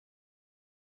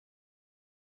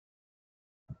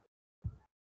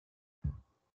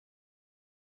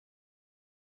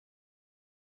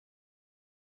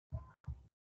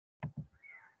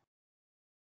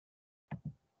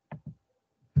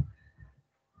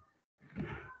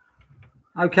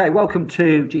Okay, welcome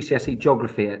to GCSE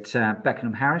Geography at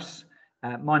Beckenham Harris.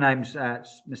 My name's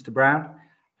Mr. Brown,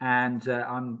 and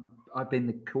I've been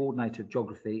the coordinator of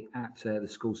geography at the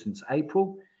school since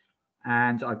April,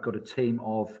 and I've got a team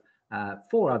of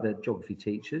four other geography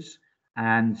teachers,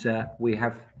 and we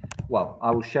have. Well,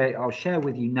 I'll share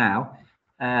with you now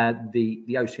the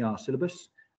OCR syllabus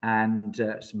and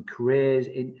some careers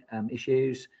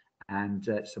issues and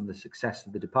some of the success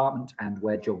of the department and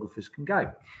where geographers can go.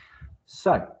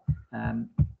 So, um,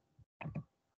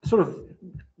 sort of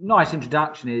nice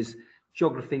introduction is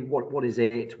geography. What is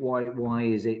it? Why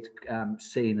is it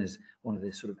seen as one of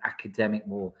the sort of academic,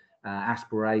 more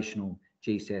aspirational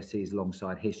GCSEs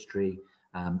alongside history,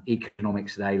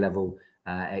 economics at A level,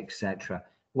 etc.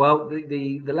 Well,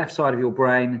 the left side of your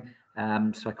brain,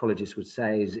 psychologists would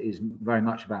say, is very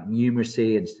much about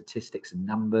numeracy and statistics and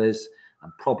numbers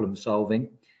and problem solving.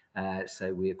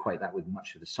 So we equate that with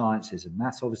much of the sciences and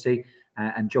maths, obviously,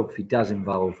 and geography does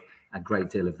involve a great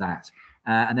deal of that.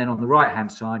 And then on the right-hand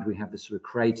side, we have the sort of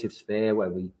creative sphere where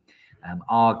we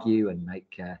argue and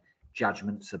make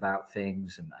judgments about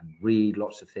things and read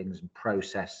lots of things and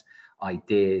process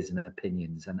ideas and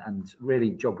opinions. And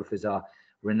really, geographers are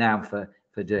renowned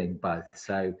for doing both.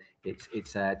 So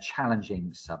it's a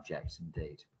challenging subject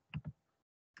indeed.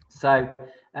 So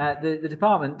the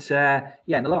department,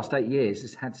 in the last 8 years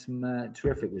has had some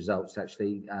terrific results,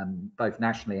 actually, both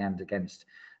nationally and against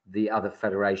the other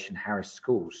Federation Harris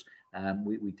schools.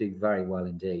 We do very well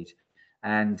indeed.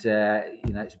 And,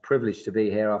 it's a privilege to be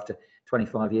here after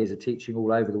 25 years of teaching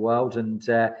all over the world and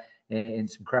in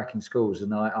some cracking schools.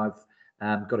 And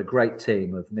I've got a great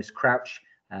team of Miss Crouch,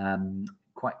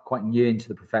 quite new into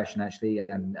the profession, actually,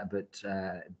 but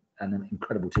an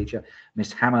incredible teacher,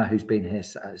 Miss Hammer, who's been here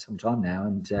some time now,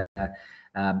 and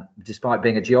despite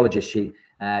being a geologist, she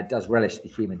does relish the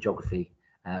human geography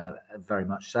very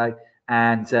much so.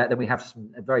 And then we have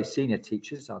some very senior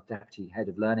teachers, our deputy head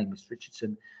of learning, Miss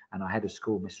Richardson, and our head of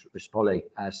school, Miss Rispoli.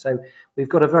 So we've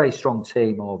got a very strong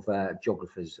team of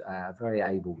geographers, a very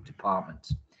able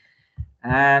department.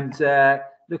 And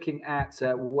looking at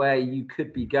where you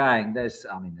could be going, there's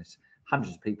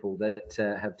hundreds of people that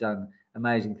have done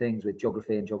amazing things with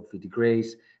geography and geography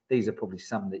degrees. These are probably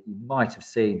some that you might have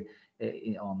seen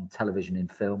on television, in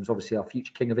films. Obviously, our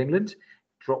future King of England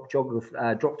dropped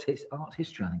art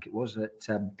history, I think it was, at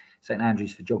St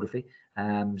Andrews for geography.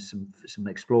 Some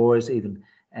explorers, even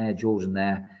Air Jordan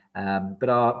there. But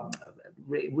our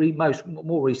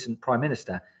more recent Prime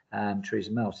Minister,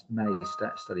 Theresa May,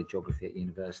 studied geography at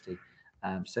university.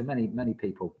 So many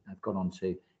people have gone on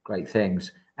to great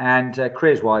things. And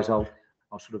careers-wise,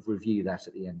 I'll sort of review that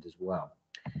at the end as well.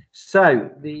 So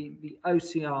the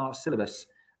OCR syllabus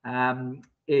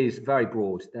is very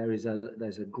broad. There's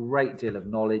a great deal of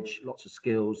knowledge, lots of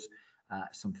skills,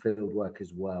 some field work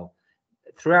as well.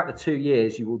 Throughout the 2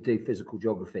 years, you will do physical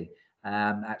geography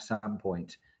at some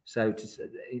point. So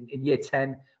in year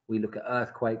 10, we look at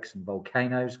earthquakes and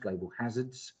volcanoes, global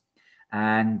hazards.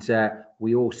 And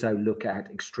we also look at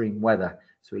extreme weather.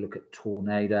 So we look at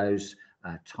tornadoes,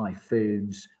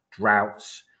 typhoons,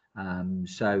 droughts. And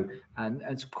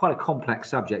it's quite a complex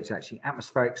subject, actually,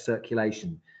 atmospheric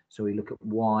circulation. So we look at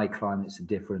why climates are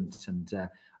different and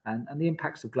the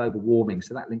impacts of global warming.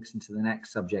 So that links into the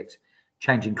next subject,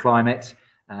 changing climate.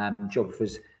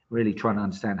 Geographers really trying to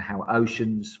understand how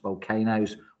oceans,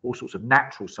 volcanoes, all sorts of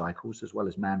natural cycles, as well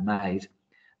as man-made,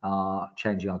 are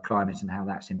changing our climate and how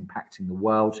that's impacting the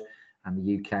world and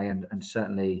the UK and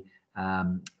certainly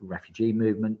refugee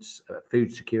movements,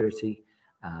 food security,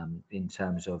 in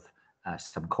terms of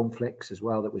some conflicts as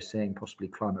well that we're seeing, possibly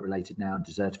climate related now, and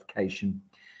desertification.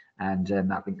 And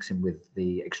that links in with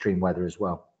the extreme weather as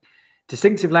well.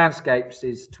 Distinctive landscapes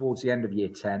is towards the end of year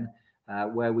 10,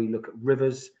 where we look at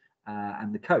rivers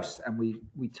and the coast. And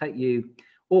we take you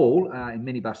all in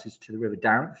minibuses to the River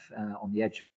Darenth on the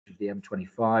edge of the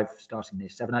M25, starting near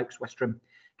Sevenoaks, Westerham,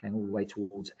 going all the way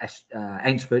towards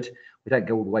Ainsford. We don't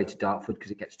go all the way to Dartford because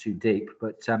it gets too deep,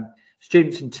 but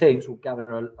students and teams will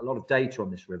gather a lot of data on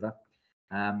this river,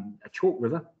 a chalk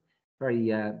river,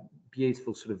 very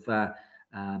beautiful sort of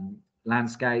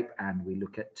landscape, and we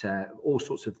look at all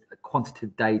sorts of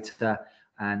quantitative data.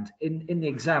 And in the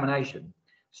examination,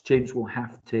 students will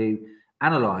have to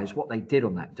analyse what they did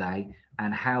on that day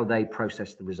and how they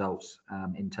processed the results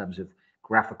in terms of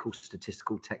graphical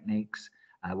statistical techniques,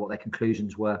 what their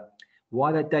conclusions were,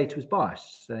 why their data was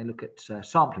biased. So they look at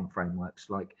sampling frameworks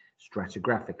like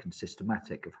stratigraphic and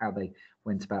systematic of how they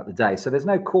went about the day. So there's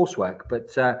no coursework,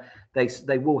 but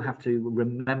they will have to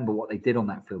remember what they did on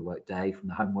that fieldwork day from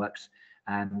the homeworks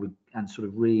and sort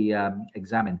of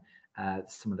re-examine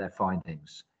some of their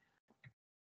findings.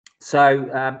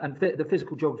 The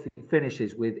physical geography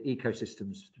finishes with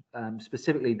ecosystems,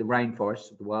 specifically the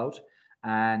rainforests of the world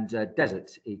and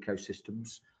desert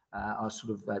ecosystems are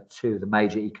sort of two of the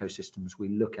major ecosystems we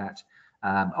look at.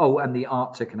 And the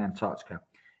Arctic and Antarctica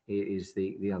is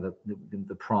the other,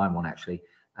 the prime one actually,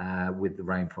 with the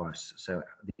rainforests. So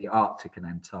the Arctic and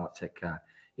Antarctic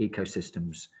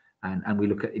ecosystems, and we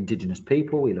look at indigenous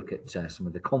people, we look at some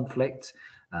of the conflict,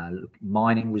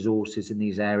 mining resources in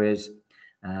these areas,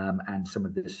 and some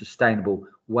of the sustainable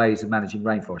ways of managing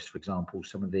rainforests, for example,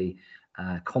 some of the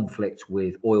conflict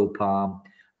with oil palm,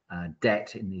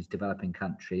 debt in these developing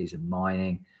countries and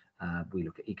mining. We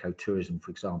look at ecotourism,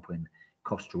 for example, in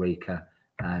Costa Rica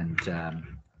and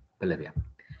Bolivia.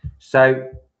 So,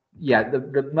 yeah,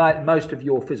 most of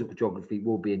your physical geography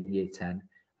will be in year 10.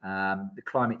 The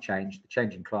climate change, the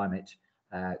changing climate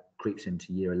creeps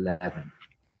into year 11.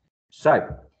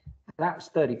 So that's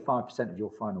 35% of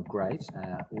your final grade,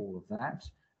 all of that.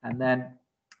 And then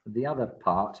the other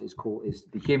part is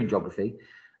the human geography.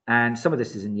 And some of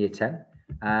this is in year 10,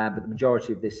 but the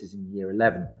majority of this is in year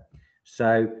 11.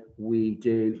 So we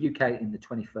do UK in the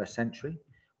 21st century,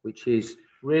 which is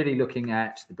really looking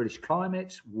at the British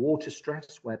climate, water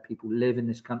stress, where people live in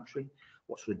this country,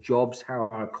 what sort of jobs, how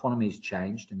our economy's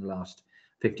changed in the last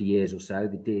 50 years or so,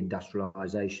 the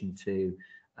deindustrialization to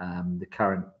the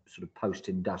current sort of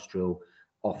post-industrial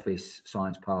office,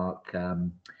 science park,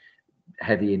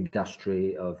 heavy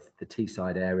industry of the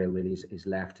Teesside area really is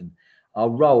left, and our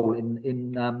role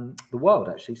in the world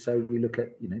actually. So we look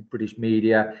at British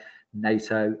media,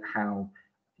 NATO, how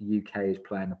the UK is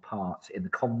playing a part in the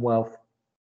Commonwealth,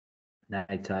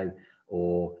 NATO,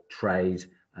 or trade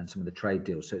and some of the trade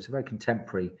deals. So it's a very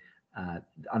contemporary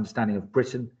understanding of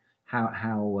Britain,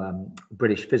 how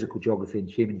British physical geography and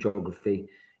human geography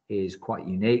is quite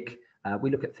unique. We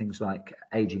look at things like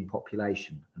aging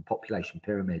population and population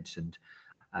pyramids and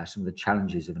some of the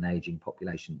challenges of an aging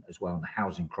population as well, and the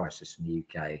housing crisis in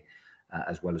the UK,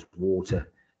 as well as water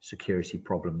security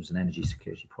problems and energy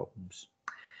security problems.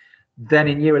 Then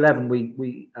in year 11,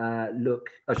 we look,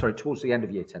 towards the end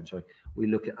of year 10, we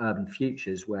look at urban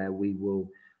futures, where we will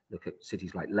look at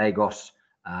cities like Lagos,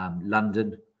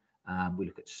 London. We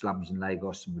look at slums in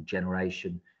Lagos and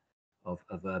regeneration of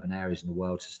urban areas in the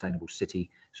world, sustainable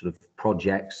city sort of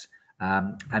projects.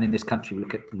 And in this country, we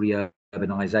look at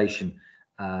re-urbanisation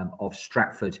of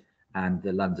Stratford and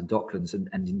the London Docklands. And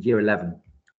in year 11,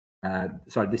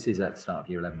 this is at the start of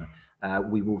year 11,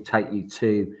 we will take you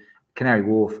to Canary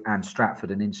Wharf and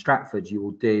Stratford. And in Stratford, you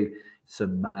will do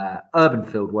some urban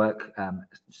field work,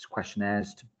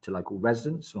 questionnaires to local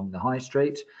residents along the high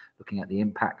street, looking at the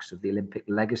impacts of the Olympic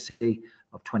legacy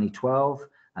of 2012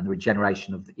 and the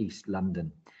regeneration of East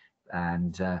London,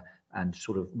 and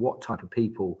sort of what type of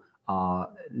people are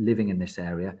living in this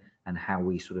area, and how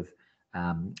we sort of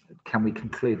can we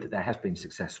conclude that there has been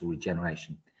successful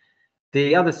regeneration.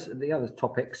 The other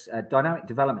topics, dynamic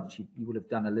development, you would have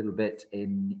done a little bit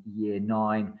in year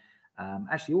 9.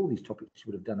 Actually, all these topics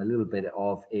you would have done a little bit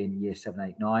of in year 7,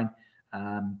 8, 9.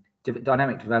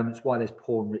 Dynamic developments, why there's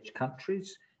poor and rich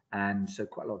countries, and so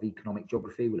quite a lot of economic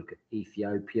geography. We look at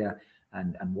Ethiopia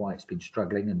and why it's been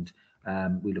struggling,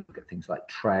 and we look at things like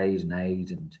trade and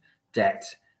aid and debt,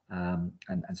 and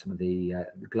some of the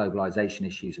globalization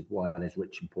issues of why there's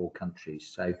rich and poor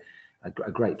countries. So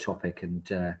a great topic,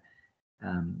 and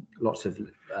lots of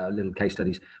little case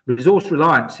studies. Resource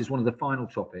reliance is one of the final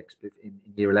topics in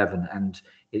year 11, and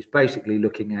it's basically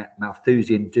looking at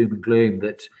Malthusian doom and gloom,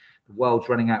 that the world's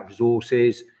running out of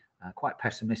resources, quite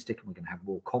pessimistic, and we're going to have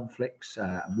more conflicts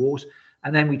and wars.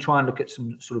 And then we try and look at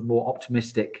some sort of more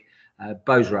optimistic.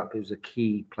 Boserup is a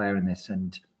key player in this,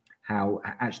 and how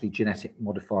actually genetic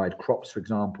modified crops, for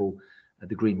example,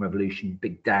 the green revolution,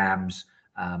 big dams,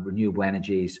 renewable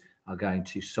energies are going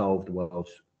to solve the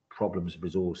world's problems of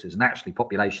resources. And actually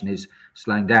population is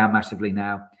slowing down massively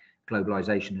now.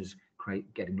 Globalization is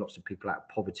getting lots of people out of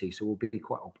poverty, so we'll be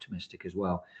quite optimistic as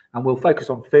well. And we'll focus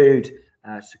on food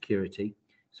security,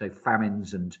 so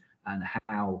famines and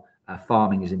how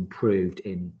farming is improved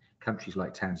in countries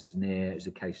like Tanzania as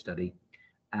a case study.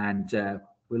 And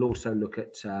we'll also look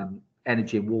at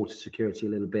energy and water security a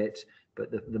little bit,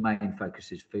 but the main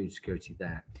focus is food security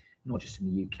there, not just in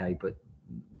the UK, but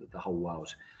the whole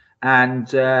world. And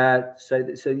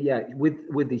so yeah,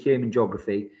 with the human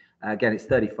geography, again, it's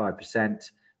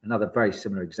 35%. Another very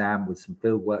similar exam with some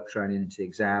field work thrown into the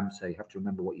exam, so you have to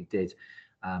remember what you did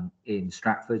in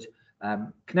Stratford.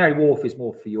 Canary Wharf is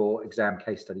more for your exam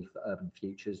case study for urban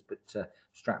futures, but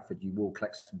Stratford, you will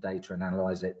collect some data and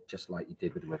analyse it just like you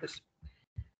did with the rivers.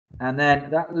 And then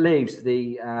that leaves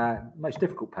the most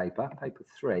difficult paper, paper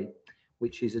 3,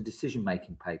 which is a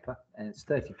decision-making paper, and it's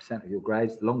 30% of your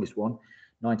grades, the longest one,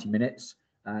 90 minutes.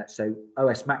 So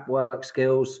OS map work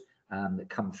skills that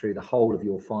come through the whole of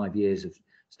your 5 years of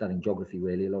studying geography,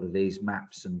 really. A lot of these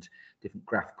maps and different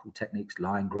graphical techniques,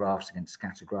 line graphs against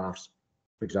scatter graphs,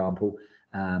 for example,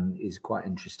 is quite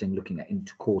interesting, looking at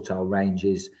interquartile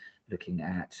ranges, looking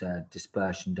at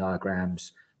dispersion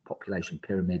diagrams, population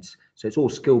pyramids. So it's all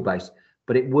skill-based,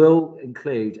 but it will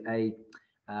include a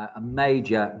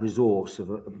major resource of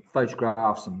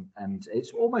photographs, and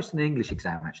it's almost an English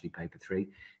exam, actually, paper 3.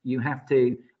 You have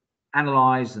to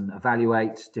analyze and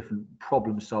evaluate different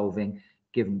problem solving,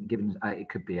 given it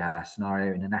could be a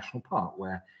scenario in a national park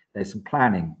where there's some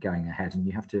planning going ahead and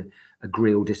you have to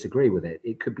agree or disagree with it.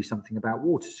 It could be something about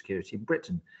water security in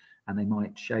Britain, and they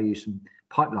might show you some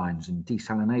pipelines and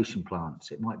desalination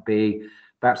plants. It might be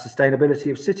about sustainability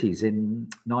of cities in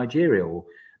Nigeria or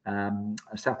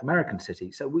a South American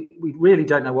city. So we really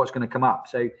don't know what's going to come up.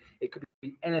 So it could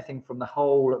be anything from the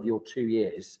whole of your 2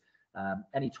 years,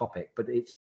 any topic, but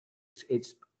it's,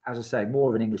 as I say, more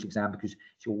of an English exam because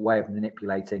it's your way of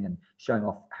manipulating and showing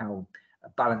off how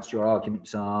balanced your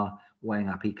arguments are, weighing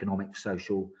up economic,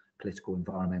 social, political,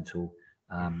 environmental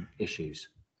issues.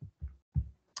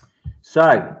 So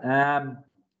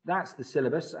that's the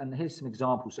syllabus, and here's some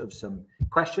examples of some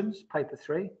questions. Paper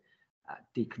 3,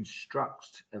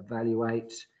 deconstruct,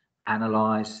 evaluate,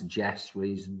 analyze, suggest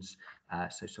reasons.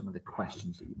 So some of the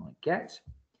questions that you might get.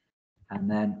 And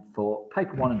then for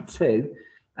paper 1 and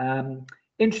 2,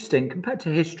 interesting, compared to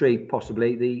history,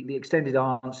 possibly, the extended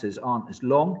answers aren't as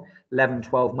long, 11,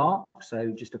 12 marks,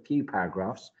 so just a few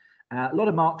paragraphs. A lot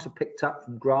of marks are picked up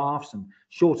from graphs and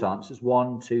short answers,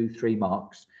 1, 2, 3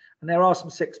 marks. And there are some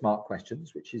 6-mark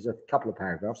questions, which is a couple of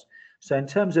paragraphs. So in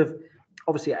terms of,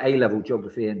 obviously, A-level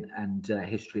geography and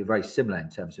history are very similar in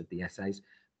terms of the essays.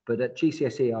 But at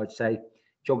GCSE, I'd say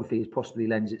geography possibly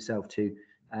lends itself to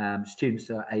students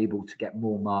that are able to get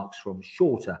more marks from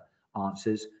shorter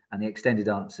answers, and the extended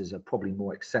answers are probably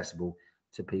more accessible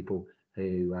to people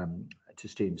who, to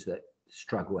students that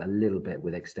struggle a little bit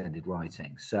with extended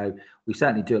writing. So we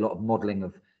certainly do a lot of modelling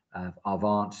of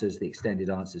answers, the extended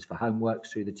answers for homeworks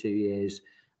through the 2 years,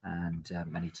 and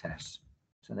many tests.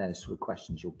 So there's sort of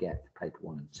questions you'll get for paper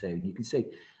 1 and 2. And you can see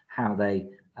how they,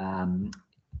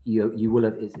 you will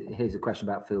have, here's a question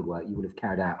about fieldwork. You will have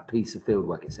carried out a piece of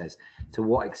fieldwork, it says. To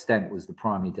what extent was the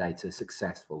primary data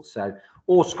successful? So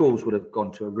all schools would have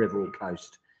gone to a river or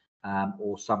coast,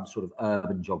 or some sort of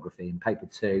urban geography. In paper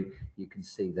 2, you can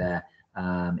see there,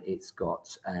 it's got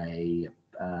a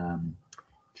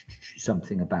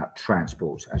something about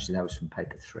transport. Actually, that was from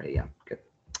paper 3. Yeah, good.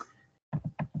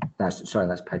 That's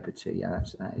paper 2. Yeah,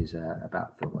 that is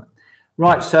about fieldwork.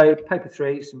 Right. So paper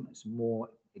 3, some more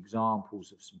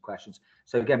examples of some questions.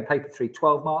 So again, paper 3,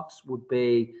 12 marks would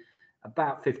be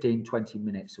about 15-20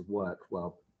 minutes of work.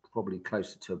 Well, probably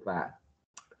closer to about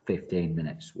 15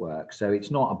 minutes work. So it's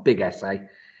not a big essay.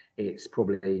 It's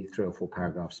probably 3 or 4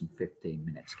 paragraphs in 15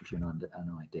 minutes. Gives you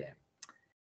an idea.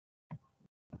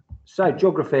 So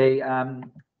geography,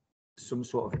 some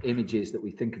sort of images that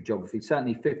we think of geography.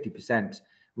 Certainly 50%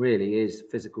 really is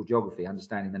physical geography,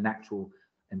 understanding the natural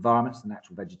environments, the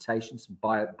natural vegetation, some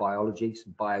biology,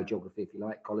 some biogeography, if you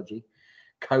like, ecology,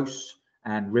 coasts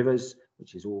and rivers,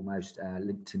 which is almost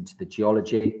linked into the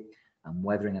geology, and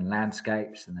weathering and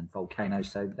landscapes, and then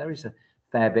volcanoes. So there is a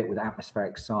fair bit with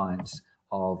atmospheric science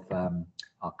of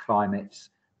our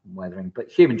climates and weathering,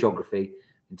 but human geography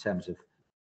in terms of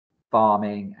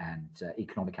farming and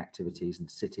economic activities and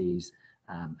cities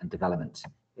and development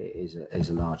is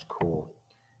a large core.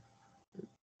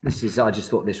 This is, I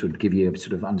just thought this would give you a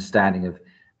sort of understanding of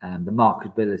the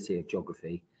marketability of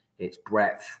geography, its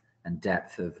breadth and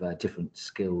depth of different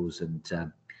skills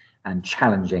and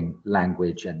challenging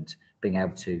language, and being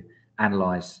able to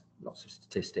analyze lots of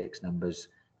statistics, numbers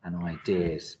and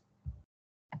ideas.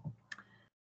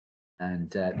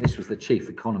 And this was the chief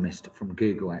economist from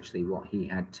Google, actually, what he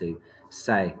had to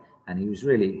say. And he was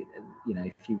really, you know,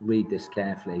 if you read this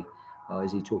carefully, well,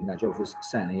 is he talking about geography? It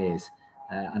certainly is.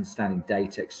 Understanding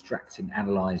data, extracting,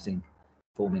 analysing,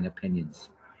 forming opinions.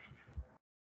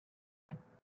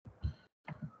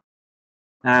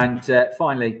 And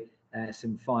finally,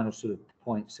 some final sort of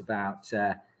points about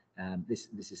this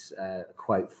is a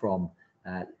quote from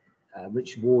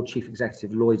Richard Ward, Chief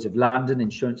Executive, Lloyd's of London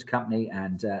Insurance Company,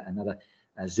 and another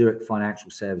Zurich Financial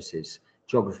Services.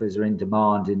 Geographers are in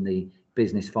demand in the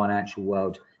business financial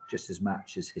world just as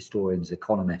much as historians,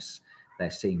 economists.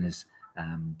 They're seen as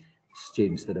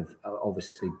students that have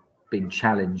obviously been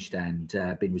challenged and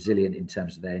been resilient in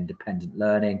terms of their independent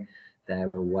learning.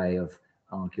 They're a way of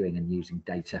arguing and using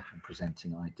data and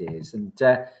presenting ideas. And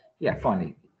yeah,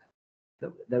 finally,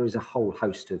 there is a whole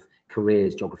host of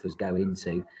careers geographers go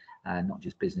into, not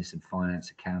just business and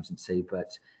finance, accountancy,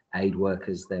 but aid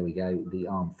workers. There we go. The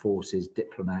armed forces,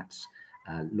 diplomats,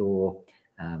 law.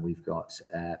 We've got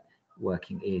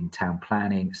working in town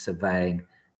planning, surveying.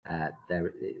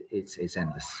 It's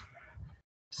endless.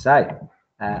 So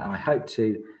I hope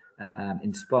to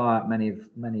inspire many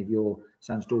of your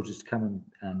sons, daughters to come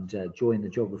and join the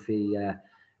geography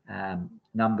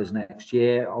numbers next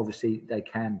year. Obviously, they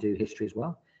can do history as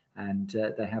well, and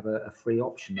they have a free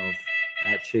option of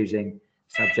choosing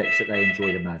subjects that they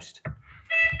enjoy the most.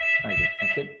 Very good.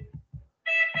 Thank you.